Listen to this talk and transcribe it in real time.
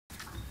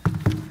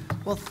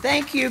Well,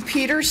 thank you,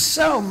 Peter,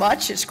 so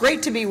much. It's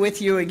great to be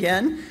with you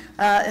again.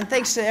 And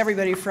thanks to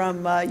everybody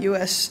from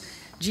USGBC,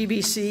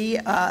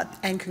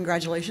 and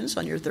congratulations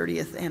on your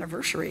 30th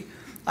anniversary.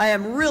 I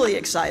am really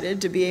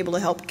excited to be able to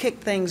help kick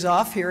things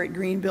off here at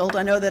Greenbuild.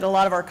 I know that a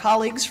lot of our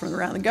colleagues from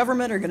around the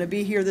government are going to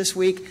be here this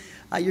week.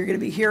 You're going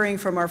to be hearing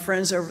from our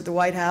friends over at the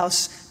White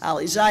House.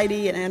 Ali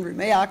Zaidi and Andrew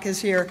Mayock is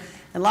here,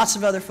 and lots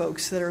of other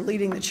folks that are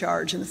leading the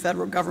charge in the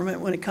federal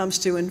government when it comes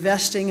to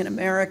investing in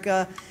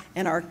America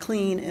and our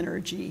clean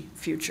energy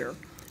future.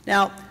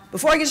 Now,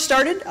 before I get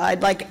started,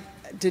 I'd like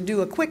to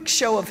do a quick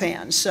show of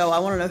hands. So I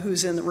want to know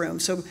who's in the room.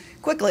 So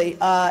quickly,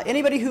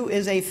 anybody who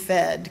is a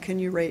Fed, can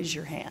you raise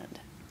your hand?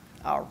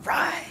 All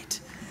right.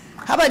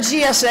 How about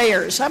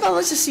GSAers? How about,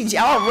 let's just see,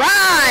 all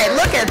right,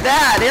 look at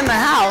that in the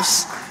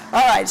house.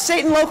 All right,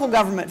 state and local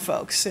government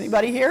folks.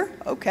 Anybody here?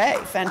 Okay,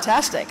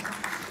 fantastic.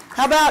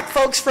 How about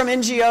folks from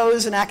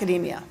NGOs and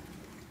academia?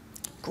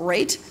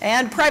 Great.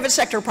 And private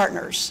sector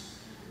partners?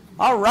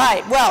 All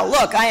right. Well,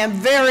 look, I am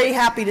very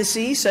happy to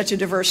see such a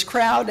diverse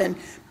crowd, and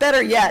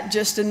better yet,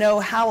 just to know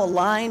how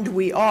aligned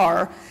we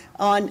are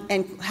on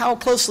and how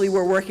closely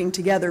we're working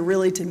together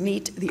really to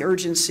meet the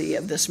urgency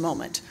of this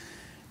moment.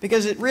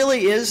 Because it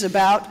really is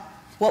about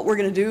what we're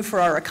going to do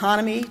for our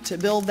economy to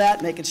build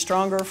that, make it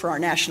stronger for our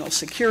national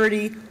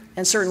security,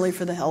 and certainly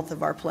for the health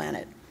of our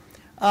planet.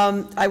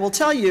 I will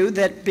tell you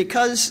that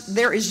because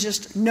there is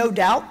just no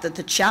doubt that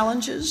the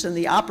challenges and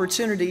the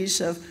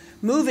opportunities of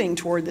moving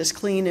toward this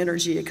clean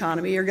energy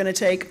economy are going to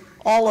take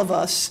all of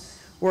us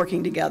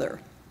working together.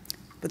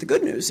 But the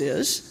good news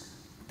is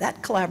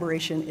that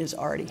collaboration is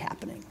already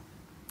happening.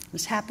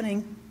 It's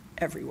happening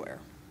everywhere.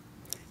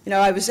 You know,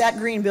 I was at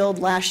Greenbuild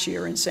last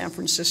year in San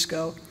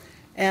Francisco,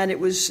 and it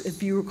was,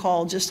 if you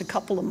recall, just a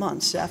couple of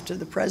months after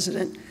the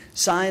president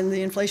signed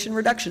the Inflation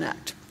Reduction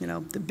Act, you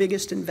know, the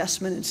biggest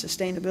investment in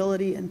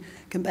sustainability and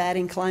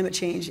combating climate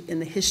change in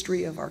the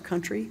history of our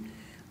country.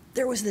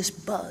 There was this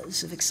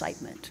buzz of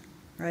excitement.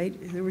 Right?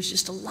 There was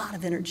just a lot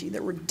of energy.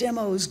 There were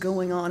demos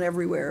going on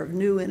everywhere of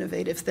new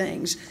innovative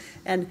things.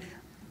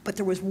 But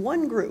there was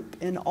one group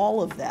in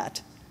all of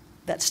that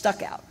that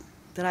stuck out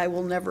that I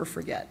will never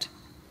forget.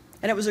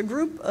 And it was a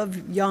group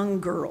of young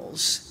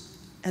girls.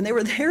 And they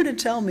were there to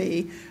tell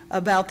me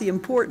about the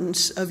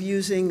importance of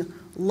using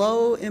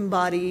low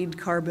embodied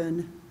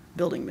carbon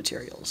building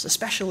materials,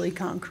 especially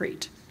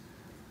concrete.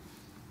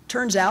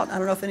 Turns out, I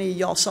don't know if any of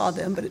y'all saw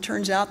them, but it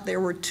turns out there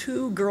were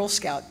 2 Girl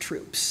Scout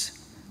troops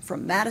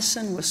from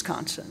Madison,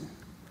 Wisconsin.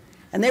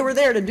 And they were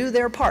there to do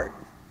their part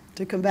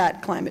to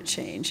combat climate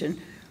change and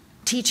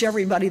teach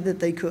everybody that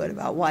they could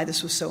about why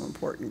this was so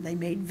important. They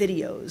made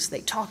videos, they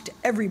talked to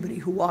everybody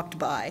who walked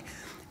by,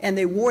 and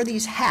they wore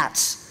these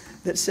hats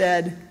that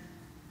said,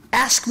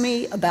 "Ask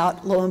me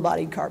about low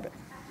embodied carbon,"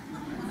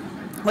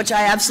 which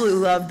I absolutely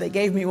loved. They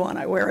gave me one,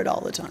 I wear it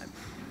all the time.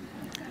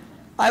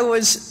 I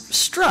was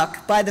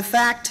struck by the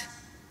fact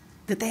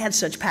that they had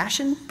such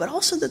passion, but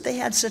also that they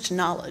had such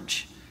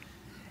knowledge.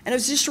 And it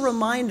was just a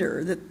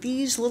reminder that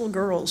these little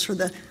girls were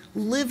the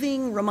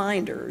living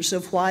reminders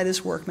of why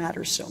this work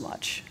matters so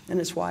much,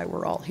 and it's why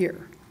we're all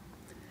here.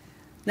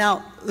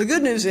 Now, the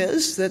good news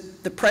is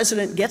that the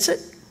president gets it.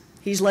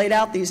 He's laid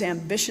out these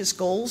ambitious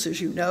goals, as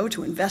you know,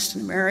 to invest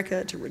in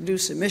America, to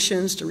reduce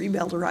emissions, to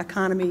rebuild our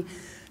economy,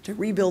 to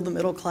rebuild the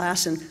middle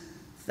class. And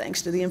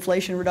thanks to the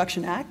Inflation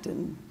Reduction Act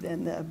and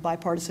the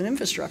bipartisan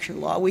infrastructure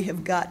law, we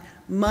have got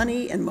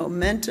money and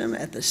momentum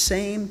at the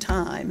same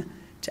time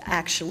to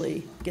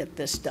actually get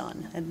this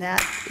done, and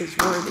that is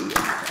worthy of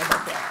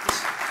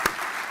applause.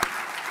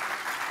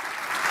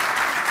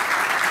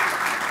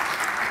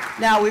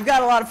 Now, we've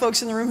got a lot of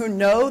folks in the room who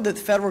know that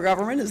the federal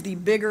government is the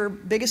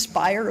biggest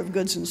buyer of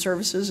goods and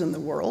services in the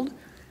world.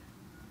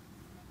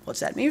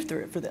 What's that mean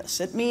for this?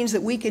 It means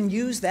that we can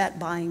use that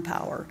buying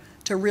power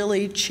to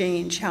really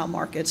change how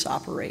markets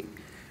operate.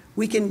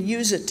 We can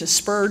use it to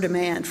spur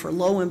demand for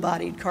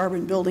low-embodied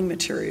carbon building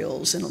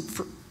materials and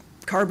for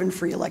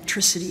carbon-free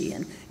electricity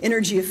and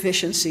energy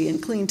efficiency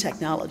and clean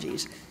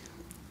technologies.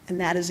 And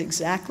that is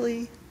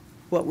exactly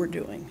what we're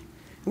doing.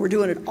 We're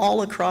doing it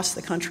all across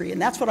the country, and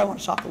that's what I want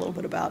to talk a little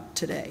bit about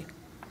today.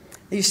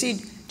 You see,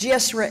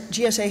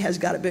 GSA has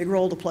got a big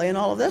role to play in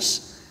all of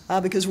this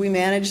because we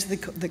manage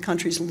the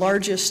country's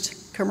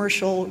largest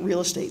commercial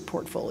real estate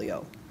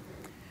portfolio.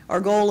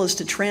 Our goal is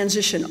to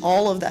transition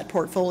all of that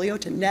portfolio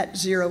to net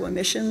zero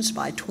emissions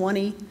by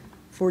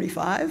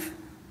 2045.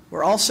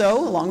 We're also,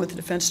 along with the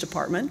Defense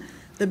Department,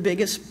 the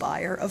biggest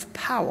buyer of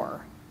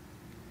power.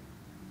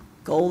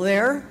 Goal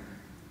there,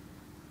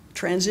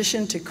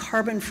 transition to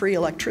carbon-free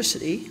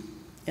electricity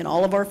in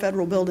all of our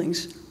federal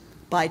buildings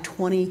by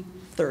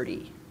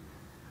 2030.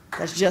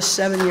 That's just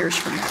 7 years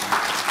from now.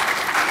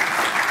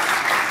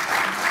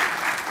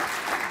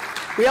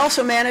 We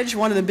also manage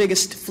one of the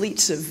biggest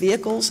fleets of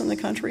vehicles in the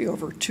country,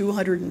 over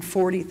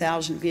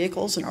 240,000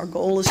 vehicles, and our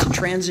goal is to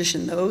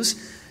transition those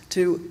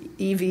to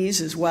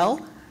EVs as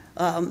well.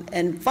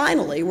 And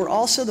finally, we're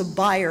also the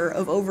buyer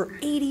of over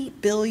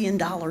 $80 billion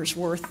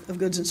worth of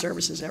goods and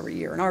services every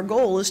year. And our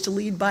goal is to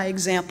lead by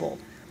example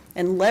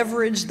and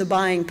leverage the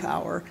buying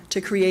power to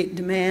create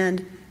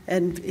demand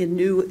and in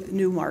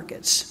new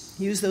markets.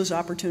 Use those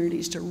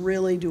opportunities to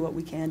really do what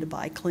we can to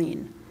buy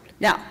clean.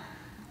 Now,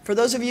 for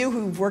those of you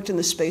who've worked in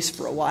this space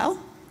for a while,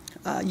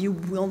 you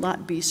will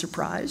not be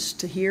surprised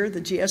to hear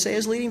that GSA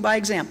is leading by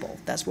example.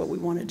 That's what we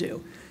want to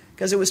do.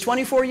 Because it was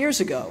 24 years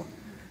ago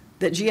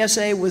that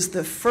GSA was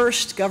the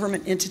first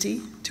government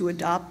entity to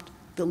adopt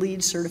the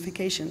LEED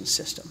certification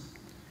system.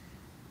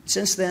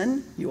 Since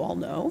then, you all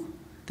know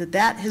that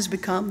that has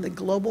become the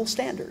global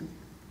standard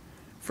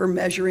for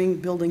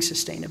measuring building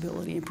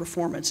sustainability and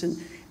performance.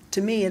 And to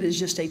me, it is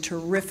just a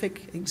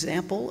terrific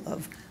example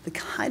of the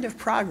kind of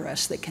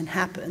progress that can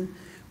happen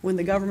when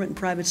the government and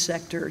private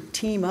sector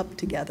team up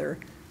together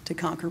to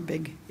conquer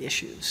big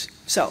issues.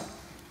 So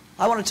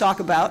I want to talk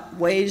about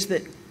ways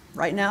that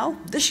right now,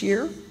 this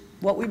year,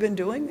 what we've been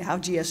doing, how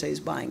GSA is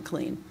buying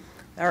clean.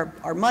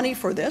 Our money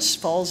for this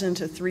falls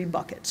into 3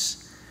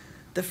 buckets.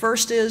 The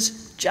first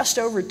is just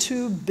over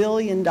 $2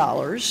 billion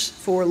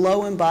for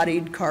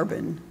low-embodied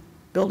carbon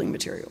building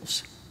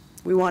materials.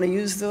 We want to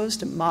use those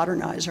to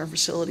modernize our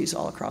facilities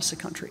all across the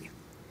country.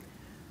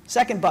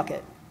 Second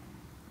bucket,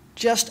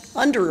 just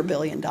under $1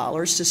 billion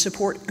to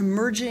support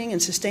emerging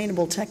and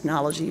sustainable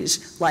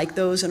technologies like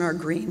those in our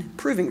green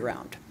proving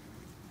ground.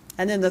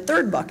 And then the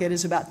third bucket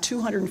is about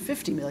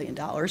 $250 million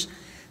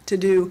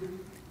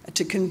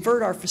to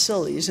convert our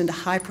facilities into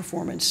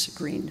high-performance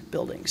green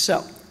buildings.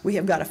 So we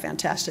have got a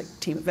fantastic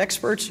team of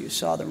experts. You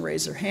saw them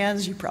raise their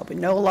hands. You probably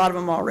know a lot of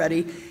them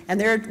already.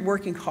 And they're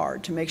working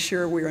hard to make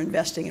sure we're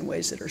investing in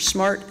ways that are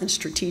smart and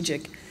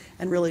strategic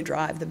and really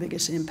drive the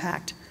biggest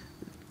impact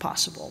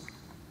possible.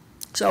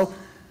 So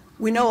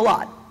we know a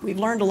lot. We've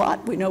learned a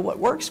lot. We know what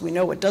works. We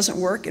know what doesn't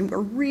work. And we're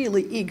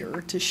really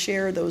eager to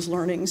share those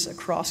learnings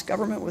across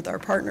government with our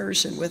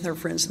partners and with our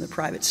friends in the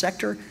private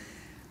sector.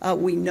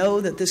 We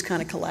know that this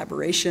kind of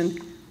collaboration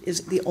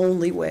is the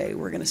only way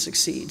we're going to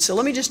succeed. So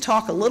let me just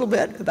talk a little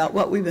bit about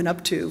what we've been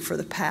up to for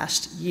the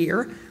past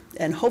year,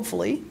 and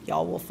hopefully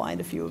y'all will find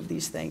a few of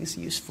these things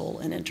useful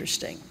and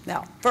interesting.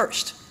 Now,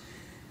 first,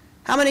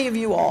 how many of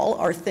you all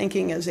are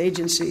thinking as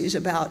agencies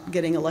about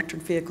getting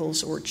electric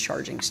vehicles or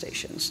charging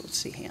stations? Let's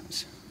see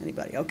hands.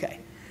 Anybody? Okay.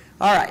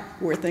 All right.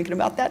 We're thinking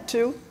about that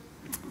too.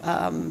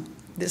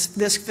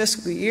 This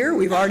fiscal year,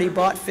 we've already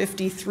bought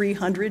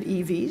 5,300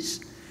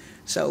 EVs.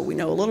 So we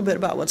know a little bit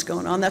about what's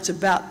going on. That's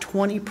about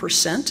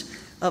 20%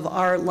 of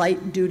our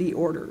light-duty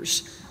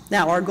orders.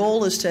 Now, our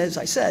goal is to, as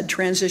I said,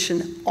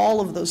 transition all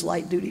of those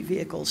light-duty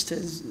vehicles to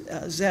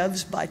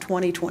ZEVs by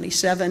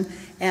 2027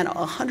 and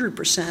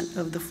 100%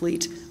 of the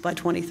fleet by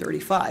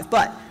 2035.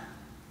 But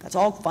that's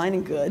all fine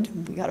and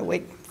good. We've got to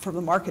wait for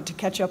the market to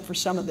catch up for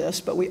some of this.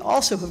 But we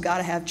also have got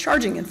to have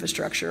charging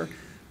infrastructure,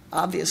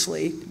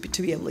 obviously,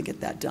 to be able to get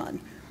that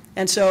done.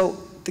 And so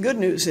the good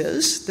news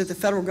is that the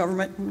federal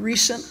government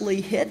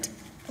recently hit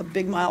a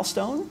big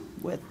milestone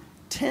with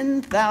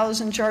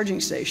 10,000 charging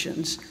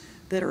stations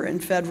that are in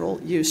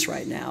federal use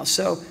right now.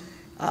 So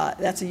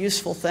that's a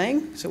useful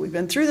thing. So we've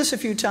been through this a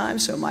few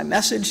times. So my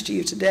message to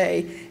you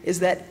today is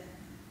that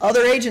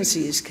other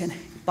agencies can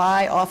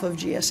buy off of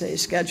GSA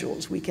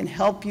schedules. We can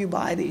help you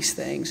buy these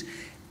things.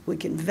 We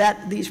can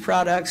vet these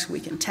products. We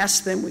can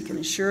test them. We can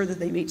ensure that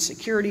they meet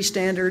security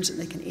standards and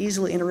they can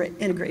easily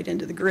integrate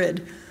into the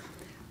grid.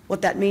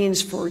 What that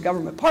means for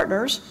government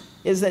partners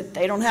is that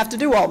they don't have to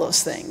do all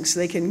those things.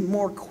 They can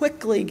more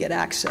quickly get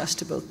access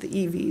to both the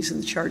EVs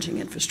and the charging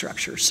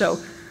infrastructure. So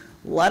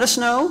let us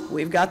know.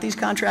 We've got these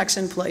contracts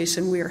in place,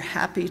 and we are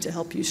happy to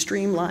help you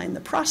streamline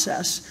the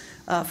process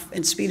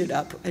and speed it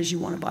up as you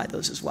want to buy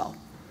those as well.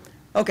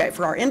 Okay,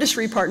 for our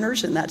industry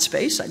partners in that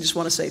space, I just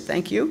want to say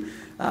thank you.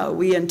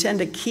 We intend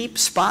to keep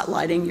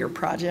spotlighting your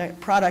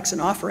products and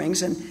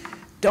offerings, and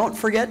don't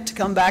forget to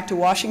come back to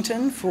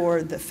Washington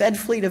for the Fed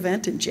Fleet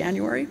event in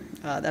January.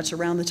 That's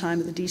around the time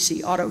of the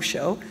DC Auto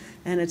Show,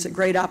 and it's a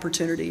great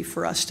opportunity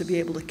for us to be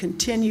able to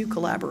continue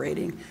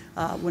collaborating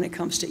when it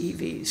comes to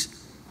EVs.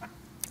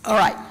 All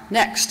right,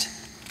 next.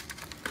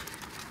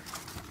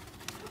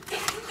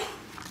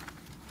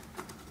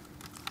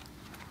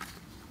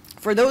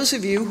 For those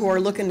of you who are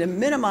looking to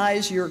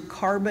minimize your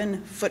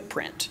carbon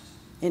footprint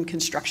in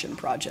construction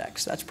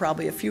projects, that's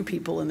probably a few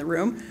people in the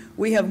room,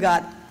 we have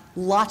got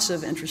lots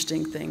of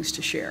interesting things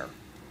to share.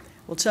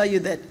 We'll tell you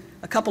that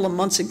a couple of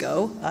months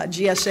ago,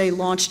 GSA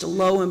launched a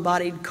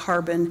low-embodied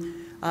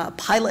carbon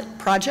pilot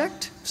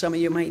project. Some of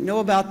you might know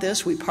about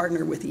this. We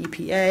partnered with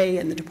EPA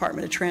and the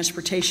Department of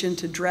Transportation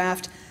to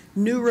draft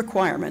new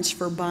requirements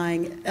for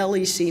buying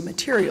LEC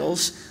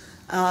materials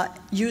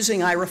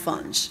using IRA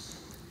funds.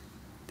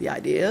 The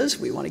idea is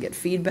we want to get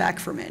feedback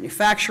from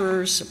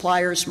manufacturers,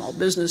 suppliers, small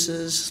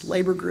businesses,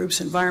 labor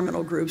groups,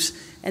 environmental groups,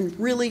 and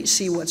really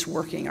see what's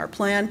working. Our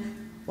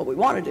plan, what we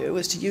want to do,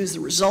 is to use the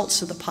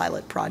results of the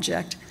pilot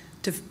project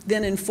to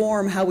then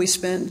inform how we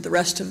spend the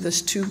rest of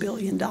this $2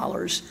 billion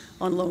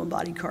on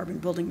low-embodied carbon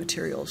building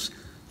materials.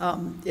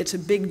 It's a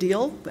big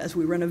deal as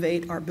we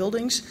renovate our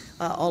buildings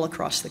all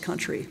across the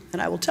country.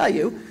 And I will tell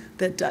you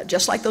that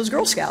just like those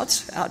Girl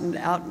Scouts out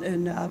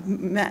in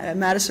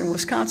Madison,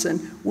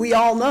 Wisconsin, we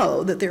all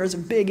know that there is a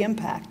big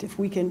impact if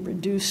we can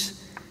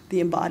reduce the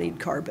embodied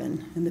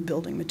carbon in the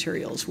building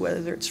materials,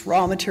 whether it's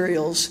raw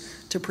materials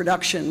to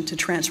production to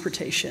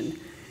transportation.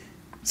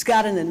 It's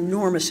got an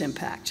enormous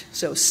impact.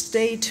 So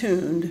stay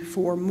tuned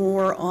for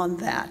more on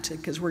that,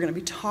 because we're going to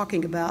be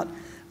talking about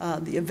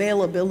the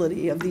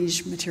availability of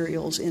these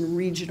materials in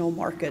regional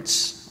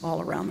markets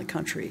all around the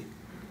country.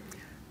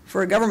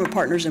 For our government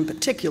partners in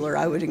particular,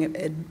 I would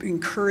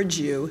encourage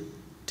you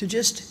to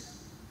just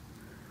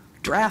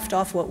draft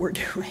off what we're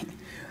doing.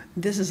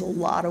 This is a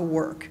lot of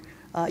work.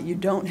 You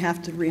don't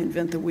have to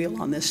reinvent the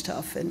wheel on this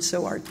stuff, and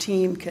so our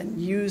team can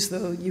use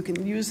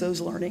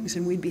those learnings,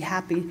 and we'd be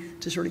happy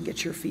to sort of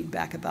get your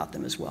feedback about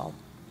them as well.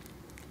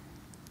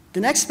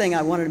 The next thing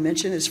I wanted to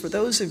mention is for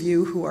those of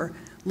you who are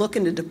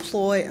looking to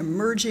deploy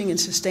emerging and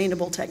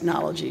sustainable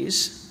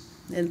technologies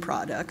and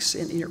products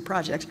in your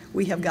projects,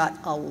 we have got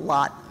a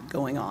lot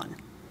going on.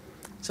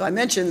 So I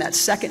mentioned that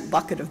second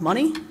bucket of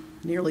money,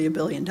 nearly $1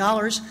 billion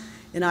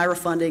in IRA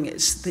funding.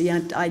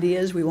 The idea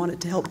is we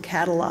wanted to help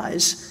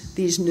catalyze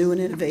these new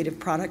and innovative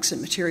products and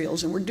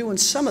materials, and we're doing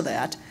some of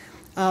that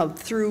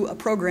through a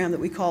program that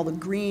we call the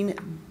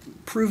Green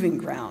Proving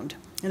Ground,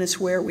 and it's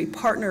where we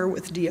partner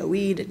with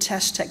DOE to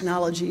test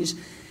technologies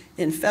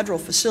in federal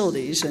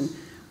facilities, and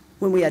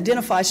when we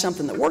identify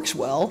something that works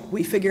well,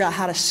 we figure out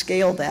how to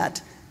scale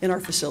that in our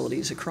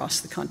facilities across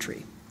the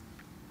country.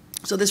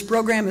 So this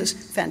program is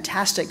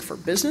fantastic for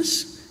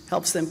business,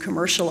 helps them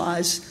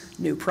commercialize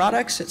new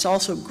products. It's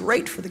also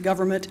great for the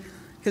government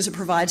because it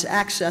provides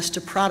access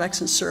to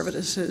products and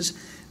services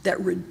that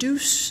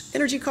reduce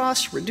energy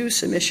costs,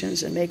 reduce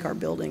emissions, and make our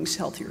buildings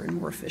healthier and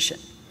more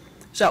efficient.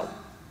 So,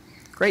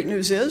 great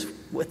news is,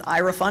 with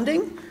IRA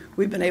funding,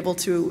 we've been able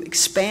to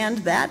expand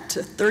that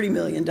to $30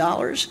 million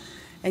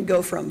and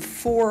go from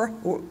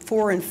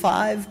four and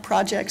five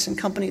projects and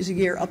companies a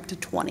year up to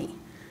 20.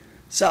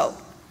 So,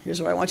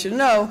 here's what I want you to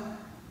know.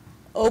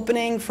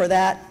 Opening for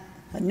that,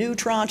 a new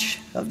tranche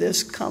of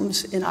this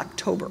comes in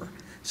October.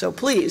 So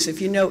please,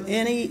 if you know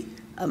any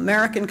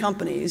American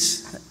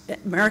companies,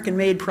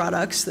 American-made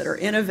products that are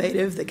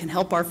innovative, that can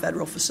help our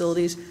federal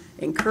facilities,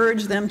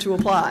 encourage them to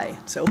apply.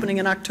 It's opening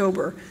in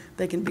October.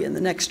 They can be in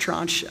the next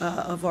tranche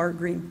of our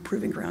Green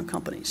Proving Ground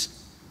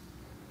companies.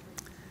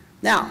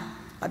 Now,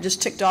 I've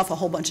just ticked off a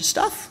whole bunch of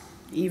stuff.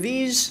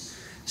 EVs,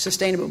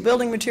 sustainable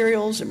building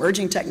materials,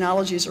 emerging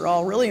technologies are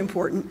all really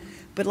important,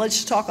 but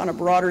let's talk on a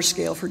broader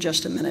scale for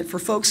just a minute. For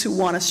folks who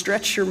want to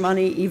stretch your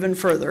money even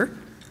further,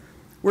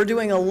 we're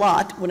doing a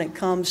lot when it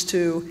comes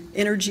to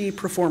energy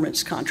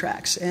performance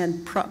contracts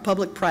and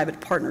public-private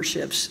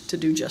partnerships to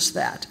do just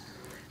that.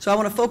 So I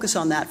want to focus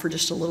on that for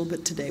just a little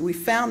bit today. We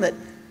found that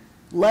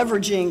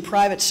leveraging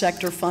private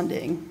sector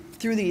funding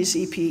through these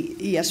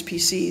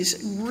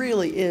ESPCs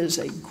really is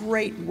a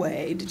great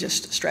way to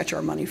just stretch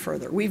our money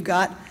further. We've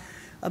got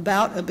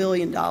about $1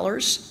 billion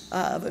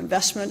of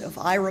investment of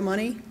IRA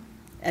money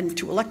and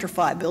to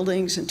electrify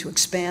buildings and to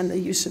expand the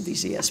use of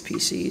these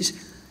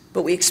ESPCs.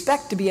 But we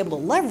expect to be able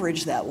to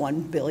leverage that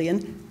 $1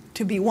 billion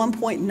to be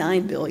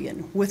 $1.9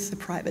 billion with the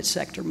private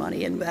sector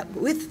money. And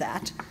with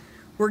that,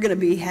 we're going to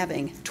be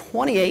having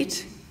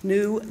 28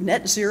 new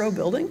net zero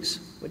buildings,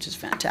 which is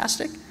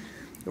fantastic.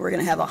 We're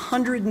going to have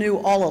 100 new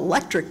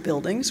all-electric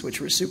buildings,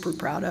 which we're super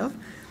proud of.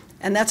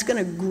 And that's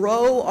going to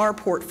grow our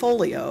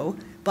portfolio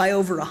by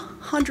over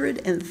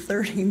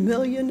 130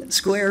 million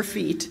square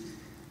feet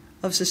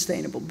of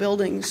sustainable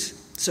buildings,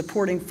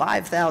 supporting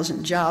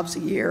 5,000 jobs a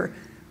year,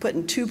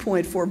 putting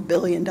 $2.4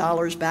 billion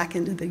back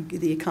into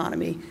the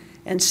economy,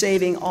 and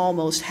saving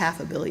almost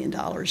 $500 million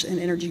in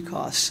energy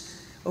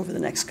costs over the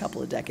next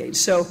couple of decades.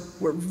 So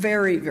we're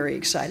very, very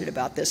excited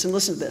about this. And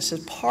listen to this, as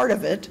part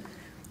of it,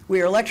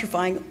 we are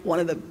electrifying one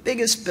of the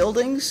biggest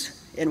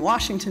buildings in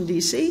Washington,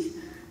 D.C.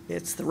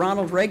 It's the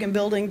Ronald Reagan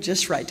building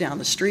just right down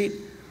the street.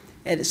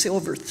 And it's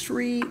over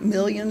 3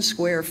 million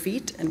square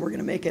feet, and we're going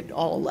to make it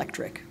all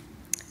electric.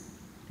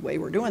 The way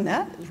we're doing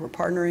that is we're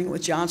partnering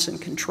with Johnson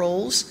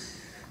Controls.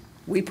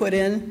 We put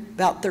in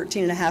about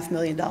 $13.5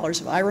 million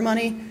of IRA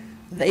money.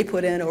 They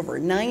put in over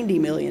 $90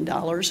 million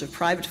of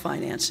private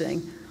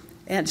financing.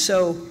 And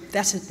so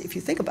that's, if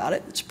you think about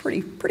it, it's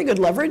pretty good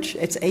leverage.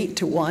 It's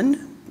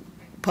 8-to-1,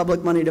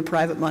 public money to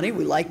private money.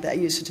 We like that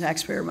use of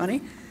taxpayer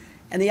money.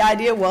 And the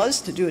idea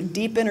was to do a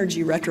deep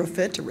energy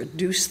retrofit to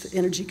reduce the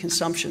energy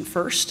consumption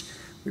first.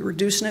 We're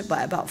reducing it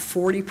by about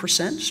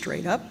 40%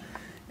 straight up.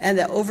 And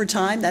that over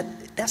time,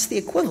 that's the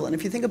equivalent.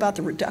 If you think about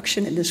the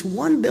reduction in this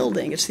one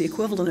building, it's the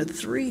equivalent of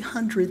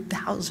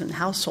 300,000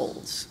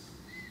 households.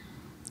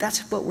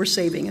 That's what we're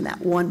saving in that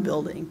one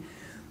building.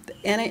 The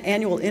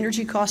annual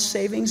energy cost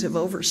savings of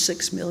over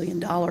 $6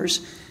 million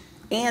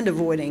and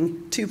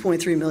avoiding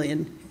 2.3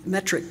 million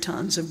metric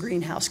tons of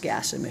greenhouse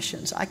gas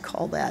emissions. I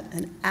call that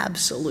an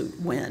absolute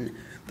win.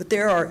 But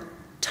there are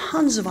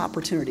tons of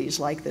opportunities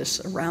like this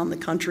around the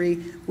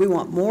country. We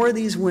want more of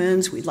these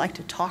wins. We'd like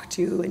to talk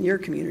to you in your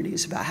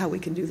communities about how we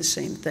can do the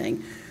same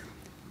thing.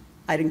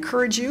 I'd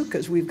encourage you,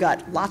 because we've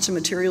got lots of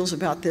materials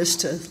about this,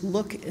 to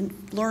look and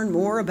learn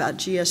more about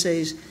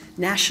GSA's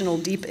National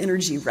Deep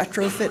Energy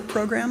Retrofit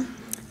Program.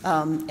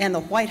 and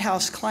the White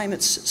House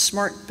Climate's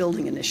Smart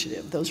Building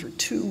Initiative. Those are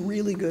two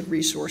really good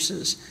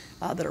resources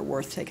that are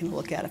worth taking a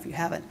look at if you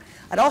haven't.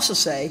 I'd also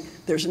say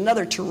there's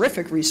another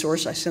terrific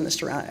resource. I send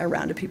this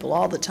around to people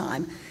all the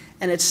time,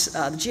 and it's the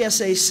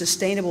GSA's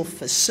Sustainable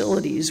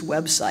Facilities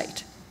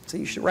website. So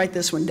you should write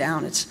this one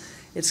down.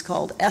 It's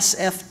called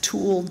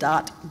sftool.gov.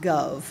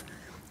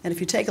 And if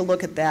you take a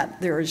look at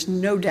that, there is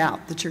no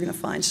doubt that you're going to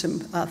find some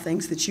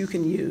things that you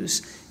can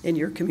use in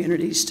your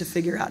communities to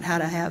figure out how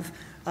to have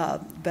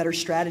better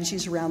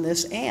strategies around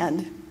this,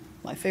 and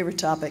my favorite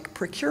topic,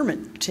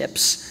 procurement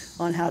tips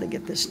on how to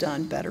get this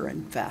done better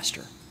and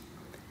faster.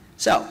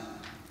 So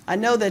I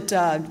know that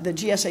the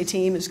GSA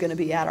team is going to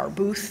be at our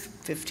booth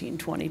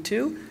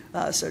 1522,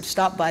 so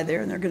stop by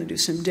there, and they're going to do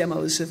some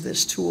demos of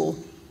this tool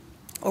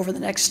over the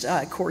next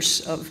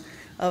course of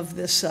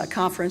this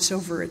conference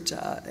over at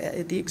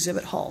the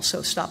exhibit hall,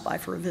 so stop by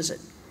for a visit.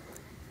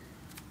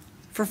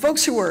 For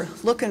folks who are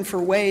looking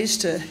for ways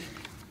to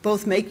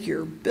both make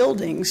your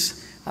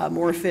buildings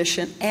more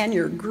efficient and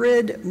your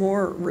grid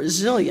more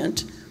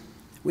resilient,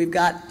 we've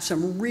got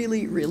some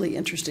really, really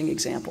interesting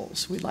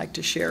examples we'd like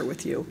to share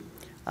with you.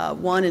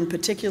 One in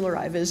particular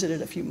I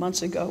visited a few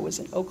months ago was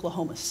in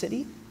Oklahoma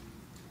City.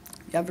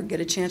 If you ever get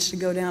a chance to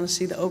go down and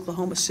see the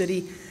Oklahoma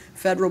City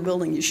Federal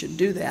Building, you should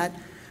do that.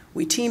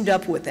 We teamed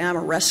up with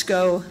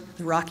Ameresco,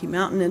 the Rocky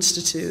Mountain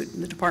Institute,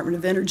 and the Department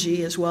of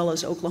Energy, as well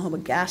as Oklahoma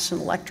Gas and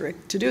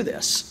Electric to do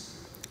this.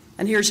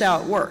 And here's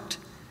how it worked.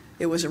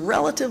 It was a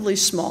relatively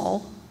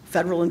small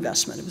federal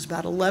investment. It was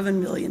about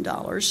 $11 million.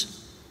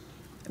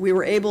 We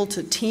were able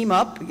to team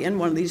up, again,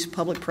 one of these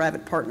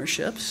public-private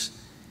partnerships,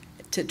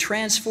 to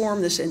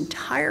transform this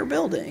entire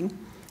building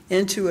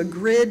into a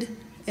grid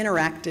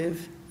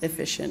interactive,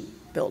 efficient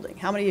building.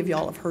 How many of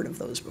y'all have heard of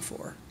those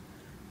before?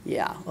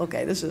 Yeah,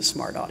 okay, this is a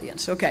smart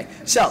audience. Okay,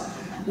 so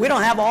we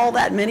don't have all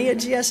that many at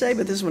GSA,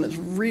 but this one is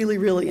really,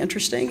 really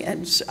interesting,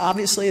 and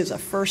obviously as a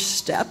first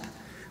step,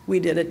 we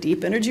did a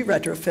deep energy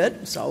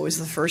retrofit. It's always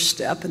the first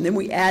step, and then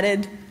we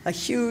added a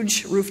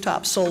huge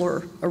rooftop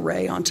solar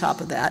array on top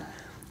of that,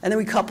 and then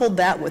we coupled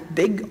that with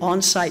big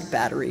on-site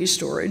battery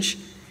storage,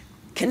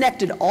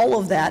 connected all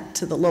of that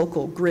to the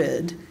local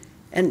grid,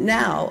 and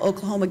now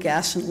Oklahoma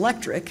Gas and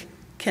Electric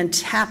can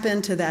tap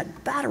into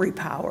that battery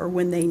power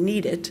when they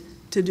need it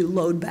to do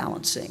load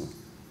balancing.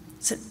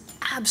 It's an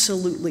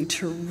absolutely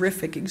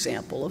terrific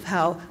example of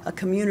how a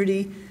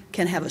community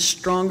can have a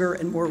stronger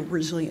and more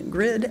resilient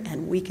grid,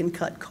 and we can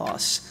cut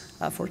costs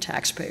for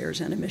taxpayers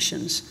and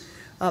emissions.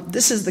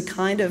 This is the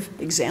kind of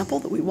example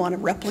that we want to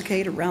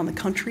replicate around the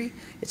country.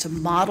 It's a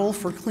model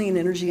for clean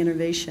energy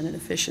innovation and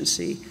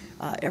efficiency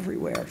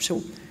everywhere.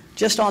 So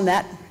just on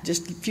that,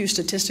 just a few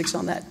statistics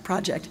on that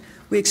project.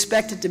 We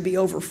expect it to be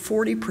over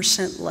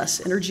 40% less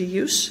energy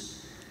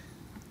use,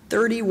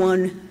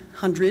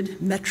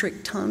 3,100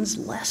 metric tons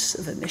less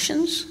of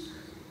emissions,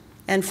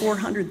 and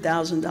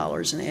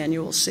 $400,000 in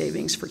annual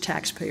savings for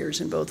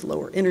taxpayers in both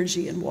lower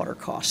energy and water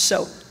costs.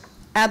 So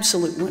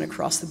absolute win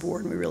across the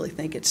board, and we really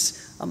think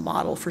it's a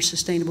model for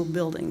sustainable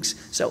buildings.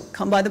 So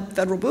come by the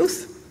federal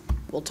booth.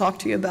 We'll talk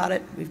to you about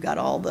it. We've got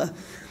all the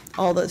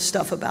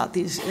stuff about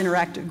these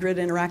grid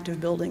interactive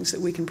buildings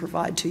that we can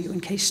provide to you in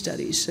case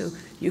studies, so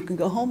you can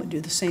go home and do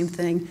the same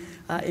thing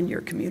in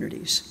your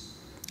communities.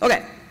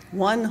 Okay.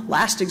 One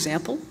last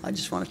example I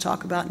just want to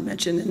talk about and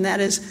mention, and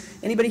that is,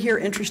 anybody here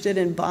interested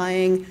in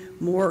buying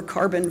more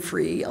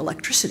carbon-free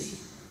electricity?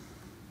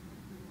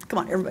 Come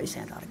on, everybody's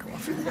hand ought to go up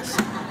for this.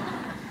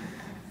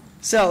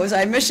 So as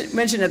I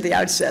mentioned at the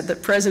outset, the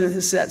President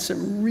has set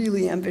some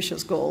really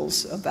ambitious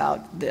goals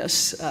about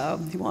this.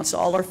 He wants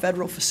all our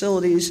federal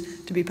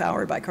facilities to be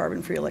powered by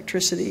carbon-free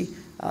electricity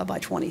by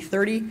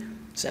 2030,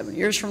 7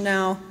 years from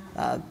now.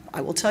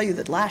 I will tell you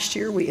that last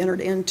year we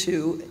entered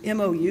into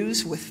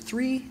MOUs with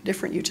 3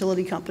 different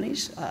utility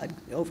companies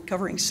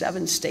covering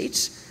 7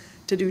 states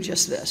to do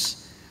just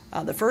this.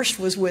 The first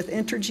was with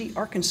Entergy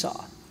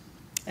Arkansas,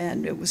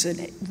 and it was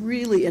a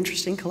really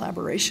interesting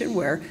collaboration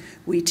where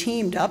we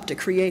teamed up to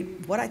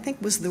create what I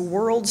think was the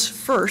world's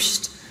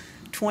first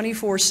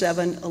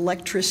 24/7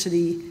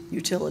 electricity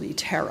utility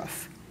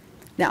tariff.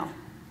 Now,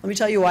 let me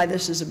tell you why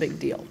this is a big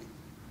deal.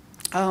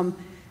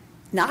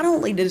 Not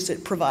only does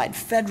it provide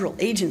federal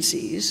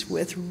agencies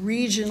with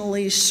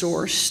regionally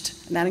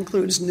sourced, and that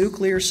includes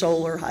nuclear,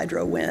 solar,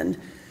 hydro, wind,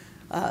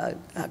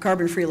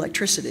 carbon-free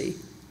electricity,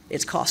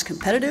 it's cost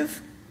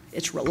competitive,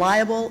 it's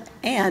reliable,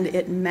 and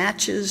it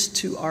matches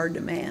to our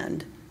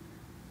demand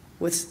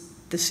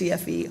with the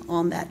CFE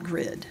on that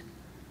grid.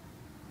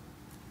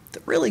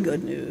 The really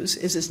good news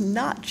is it's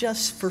not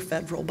just for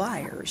federal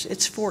buyers,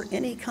 it's for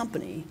any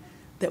company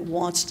that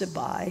wants to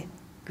buy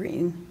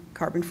green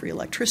carbon-free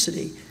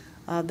electricity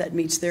that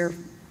meets their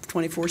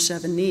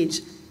 24/7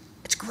 needs.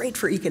 It's great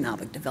for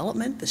economic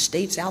development. The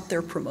state's out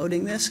there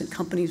promoting this and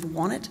companies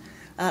want it.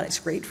 It's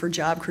great for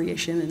job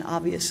creation, and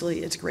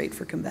obviously it's great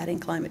for combating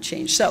climate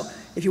change. So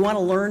if you want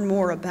to learn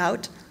more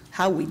about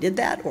how we did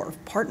that or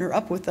partner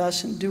up with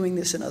us in doing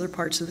this in other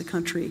parts of the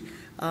country,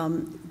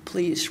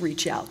 please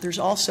reach out. There's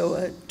also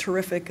a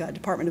terrific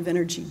Department of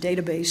Energy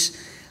database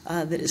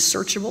that is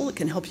searchable. It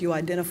can help you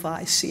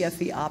identify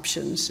CFE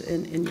options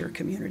in your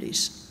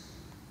communities.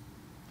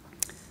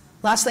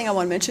 Last thing I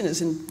want to mention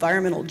is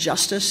environmental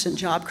justice and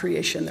job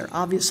creation. They're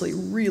obviously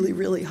really,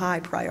 really high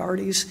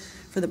priorities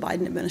for the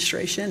Biden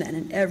administration and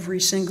in every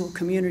single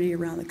community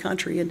around the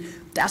country. And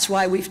that's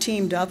why we've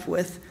teamed up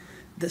with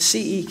the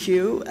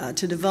CEQ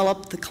to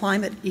develop the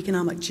Climate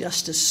Economic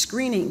Justice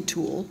Screening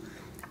Tool,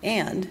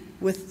 and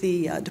with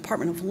the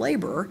Department of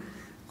Labor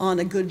on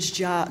a Good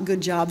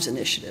Jobs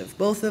initiative.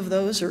 Both of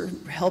those are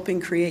helping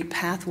create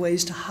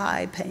pathways to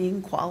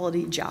high-paying,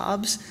 quality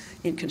jobs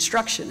in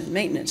construction and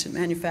maintenance and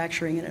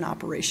manufacturing and in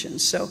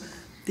operations. So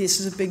this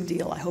is a big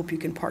deal. I hope you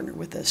can partner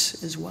with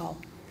us as well.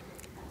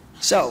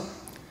 So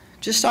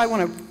I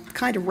want to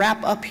kind of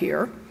wrap up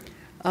here.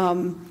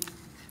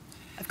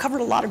 I've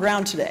covered a lot of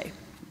ground today.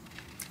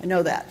 I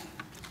know that.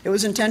 It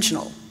was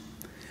intentional.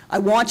 I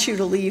want you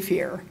to leave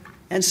here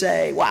and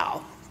say,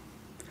 wow,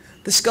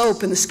 the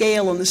scope and the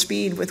scale and the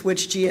speed with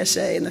which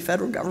GSA and the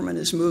federal government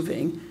is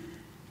moving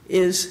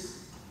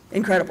is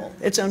incredible.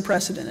 It's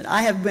unprecedented.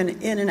 I have been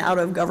in and out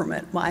of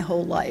government my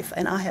whole life,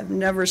 and I have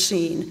never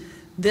seen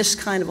this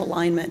kind of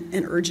alignment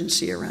and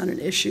urgency around an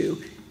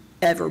issue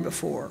ever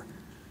before.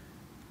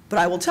 But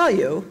I will tell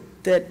you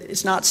that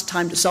it's not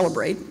time to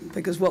celebrate,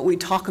 because what we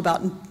talk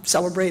about and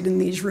celebrate in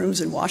these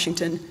rooms in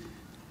Washington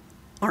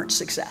aren't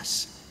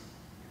success.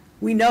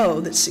 We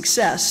know that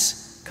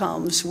success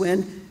comes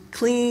when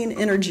clean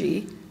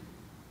energy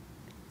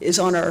is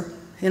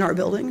in our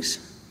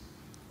buildings,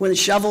 when the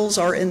shovels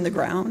are in the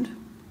ground,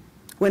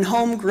 when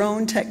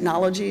homegrown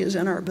technology is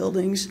in our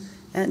buildings,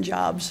 and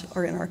jobs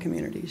are in our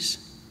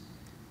communities.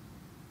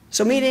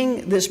 So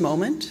meeting this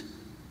moment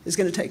is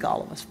going to take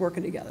all of us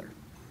working together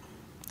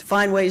to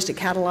find ways to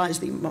catalyze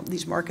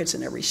these markets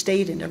in every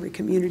state and every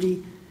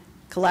community,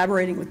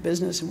 collaborating with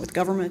business and with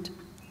government.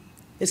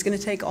 It's going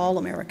to take all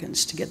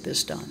Americans to get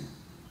this done.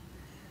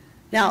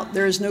 Now,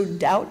 there is no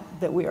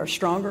doubt that we are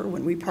stronger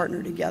when we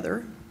partner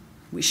together.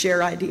 We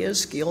share ideas,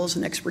 skills,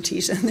 and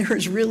expertise, and there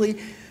is really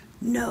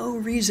no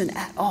reason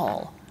at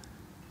all,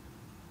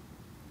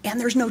 and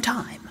there's no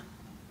time,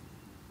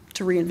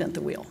 to reinvent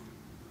the wheel.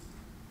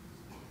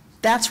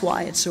 That's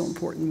why it's so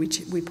important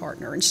we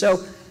partner. And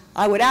so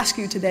I would ask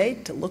you today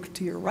to look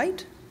to your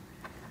right,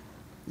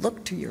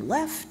 look to your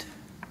left,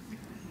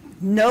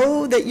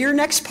 know that your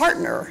next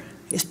partner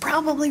is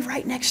probably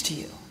right next to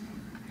you.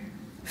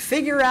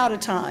 Figure out a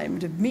time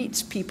to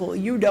meet people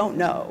you don't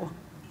know.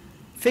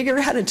 Figure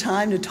out a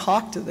time to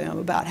talk to them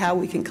about how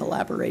we can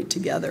collaborate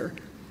together.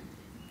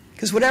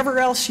 Because whatever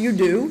else you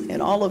do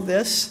in all of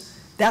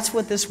this, that's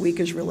what this week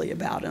is really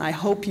about. And I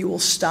hope you will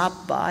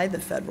stop by the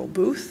federal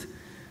booth,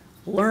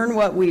 learn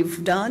what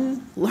we've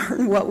done,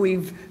 learn what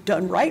we've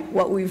done right,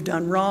 what we've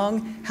done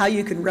wrong, how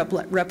you can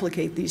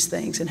replicate these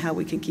things, and how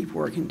we can keep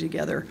working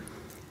together.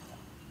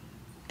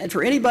 And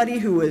for anybody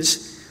who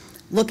is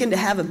looking to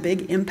have a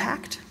big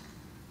impact,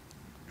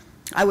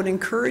 I would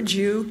encourage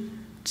you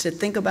to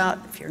think about,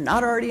 if you're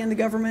not already in the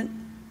government,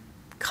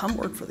 come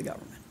work for the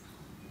government.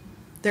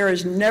 There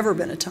has never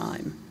been a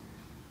time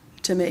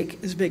to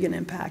make as big an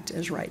impact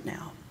as right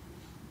now.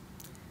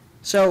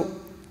 So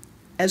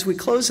as we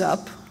close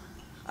up,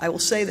 I will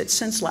say that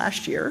since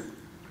last year,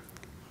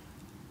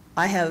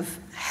 I have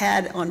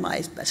had on my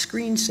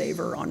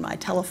screensaver on my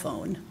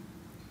telephone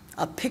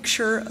a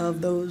picture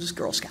of those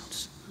Girl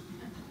Scouts.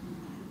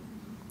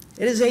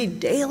 It is a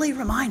daily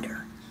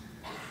reminder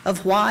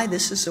of why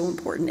this is so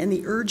important and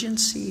the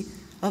urgency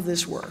of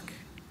this work,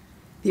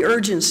 the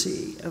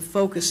urgency of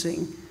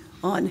focusing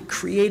on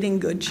creating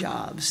good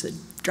jobs that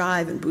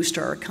drive and boost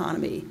our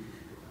economy.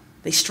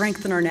 They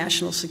strengthen our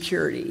national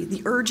security,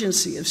 the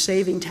urgency of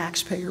saving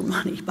taxpayer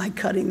money by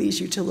cutting these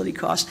utility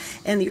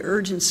costs, and the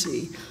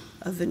urgency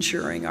of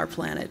ensuring our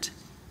planet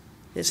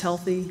is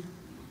healthy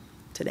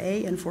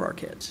today and for our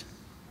kids.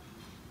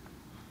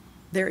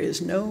 There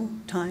is no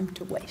time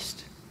to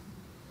waste.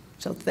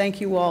 So thank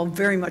you all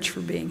very much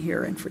for being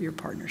here and for your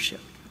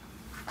partnership.